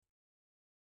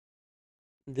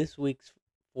This week's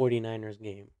 49ers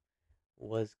game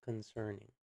was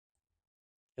concerning.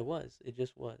 It was. It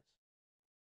just was.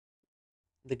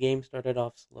 The game started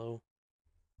off slow,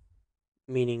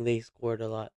 meaning they scored a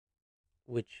lot,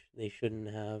 which they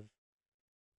shouldn't have.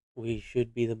 We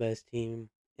should be the best team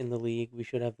in the league. We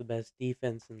should have the best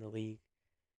defense in the league.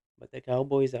 But the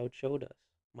Cowboys outshowed us.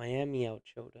 Miami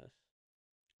outshowed us.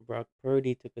 Brock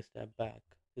Purdy took a step back.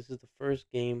 This is the first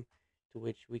game to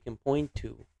which we can point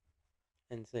to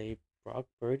and say Brock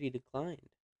Purdy declined.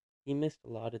 He missed a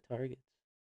lot of targets.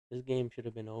 This game should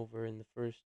have been over in the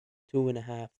first two and a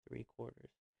half, 3 quarters.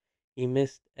 He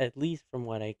missed, at least from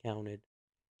what I counted,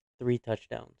 3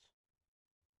 touchdowns.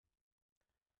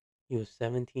 He was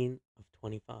 17 of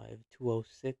 25,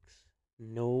 206,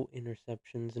 no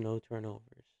interceptions, no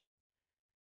turnovers.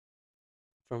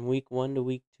 From week 1 to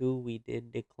week 2, we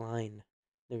did decline.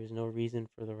 There was no reason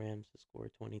for the Rams to score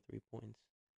 23 points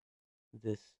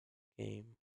this game.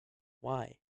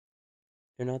 Why?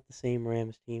 They're not the same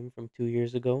Rams team from 2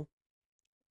 years ago.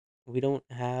 We don't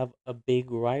have a big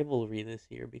rivalry this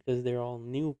year because they're all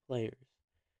new players.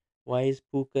 Why is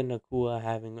Puka Nakua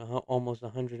having almost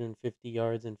 150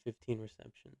 yards and 15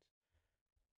 receptions?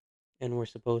 And we're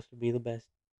supposed to be the best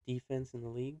defense in the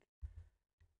league?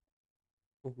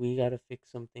 We got to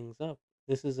fix some things up.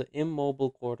 This is an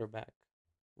immobile quarterback,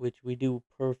 which we do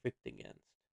perfect against.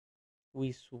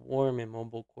 We swarm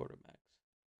immobile quarterbacks.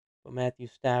 But Matthew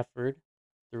Stafford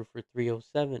threw for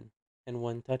 307 and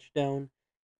 1 touchdown.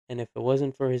 And if it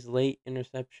wasn't for his late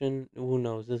interception, who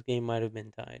knows? This game might have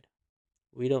been tied.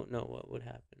 We don't know what would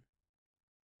happen.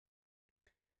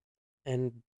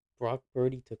 And Brock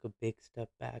Purdy took a big step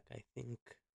back, I think.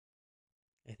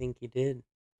 I think he did.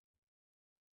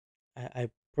 I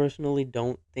personally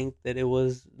don't think that it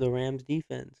was the Rams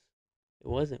defense. It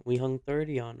wasn't. We hung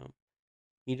 30 on him.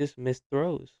 He just missed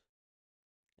throws.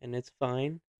 And it's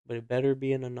fine, but it better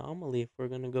be an anomaly if we're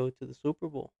going to go to the Super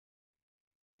Bowl.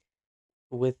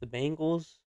 With the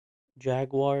Bengals,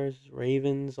 Jaguars,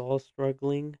 Ravens all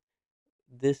struggling,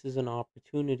 this is an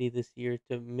opportunity this year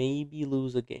to maybe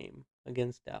lose a game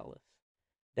against Dallas.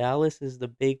 Dallas is the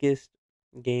biggest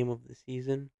game of the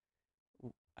season.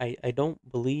 I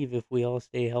don't believe if we all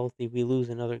stay healthy, we lose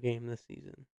another game this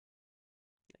season.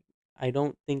 I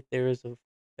don't think there is a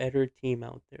better team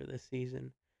out there this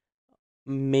season.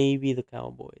 Maybe the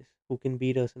Cowboys, who can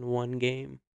beat us in one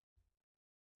game.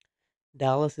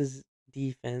 Dallas's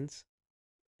defense,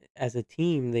 as a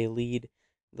team, they lead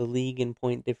the league in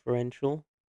point differential.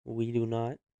 We do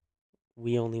not.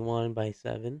 We only won by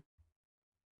 7.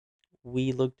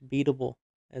 We looked beatable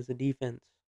as a defense.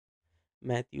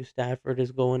 Matthew Stafford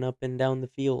is going up and down the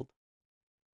field.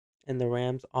 And the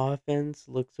Rams' offense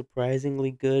looked surprisingly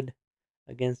good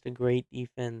against a great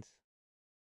defense.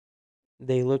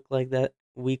 They looked like that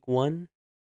week 1,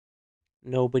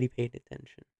 nobody paid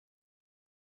attention.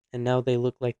 And now they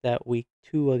look like that week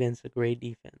 2 against a great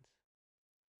defense.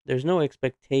 There's no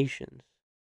expectations,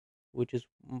 which is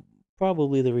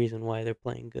probably the reason why they're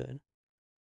playing good.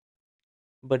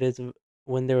 But it's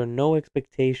when there are no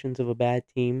expectations of a bad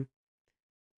team,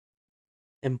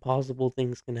 impossible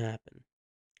things can happen.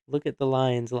 Look at the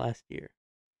Lions last year.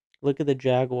 Look at the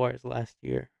Jaguars last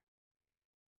year.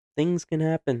 Things can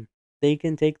happen. They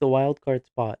can take the wild card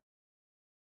spot.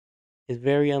 It's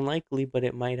very unlikely, but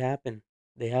it might happen.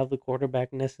 They have the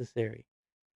quarterback necessary.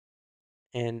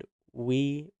 And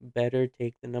we better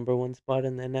take the number 1 spot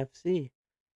in the NFC.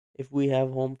 If we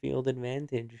have home field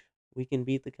advantage, we can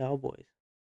beat the Cowboys.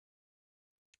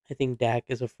 I think Dak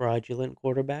is a fraudulent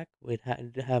quarterback. We'd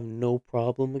have no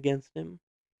problem against him.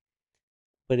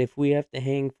 But if we have to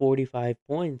hang 45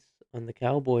 points on the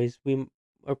Cowboys, we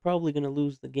are probably going to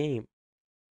lose the game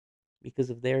because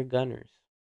of their gunners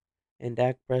and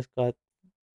Dak Prescott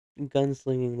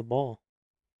gunslinging the ball.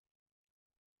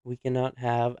 We cannot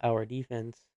have our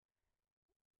defense.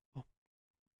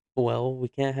 Well, we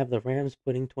can't have the Rams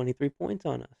putting 23 points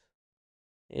on us.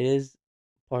 It is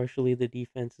partially the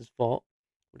defense's fault,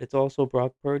 but it's also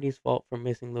Brock Purdy's fault for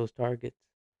missing those targets.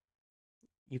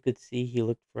 You could see he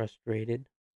looked frustrated,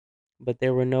 but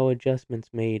there were no adjustments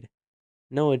made.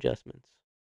 No adjustments.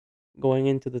 Going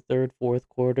into the third, fourth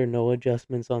quarter, no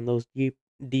adjustments on those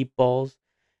deep balls.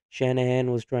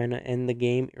 Shanahan was trying to end the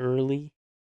game early,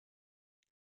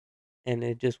 and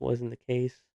it just wasn't the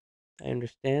case. I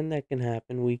understand that can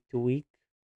happen week to week.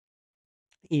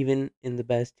 Even in the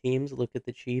best teams, look at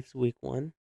the Chiefs week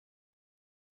 1.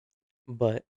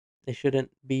 But it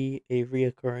shouldn't be a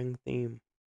reoccurring theme.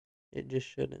 It just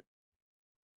shouldn't.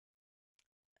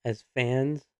 As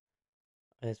fans,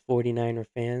 as 49er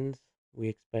fans, we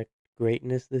expect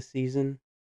greatness this season.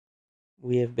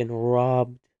 We have been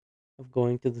robbed of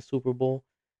going to the Super Bowl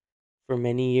for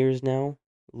many years now,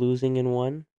 losing in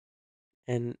one,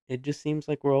 and it just seems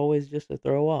like we're always just a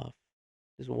throw off.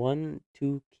 Just one,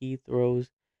 two key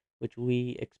throws, which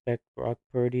we expect Brock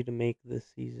Purdy to make this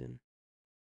season.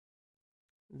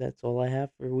 That's all I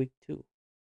have for week 2.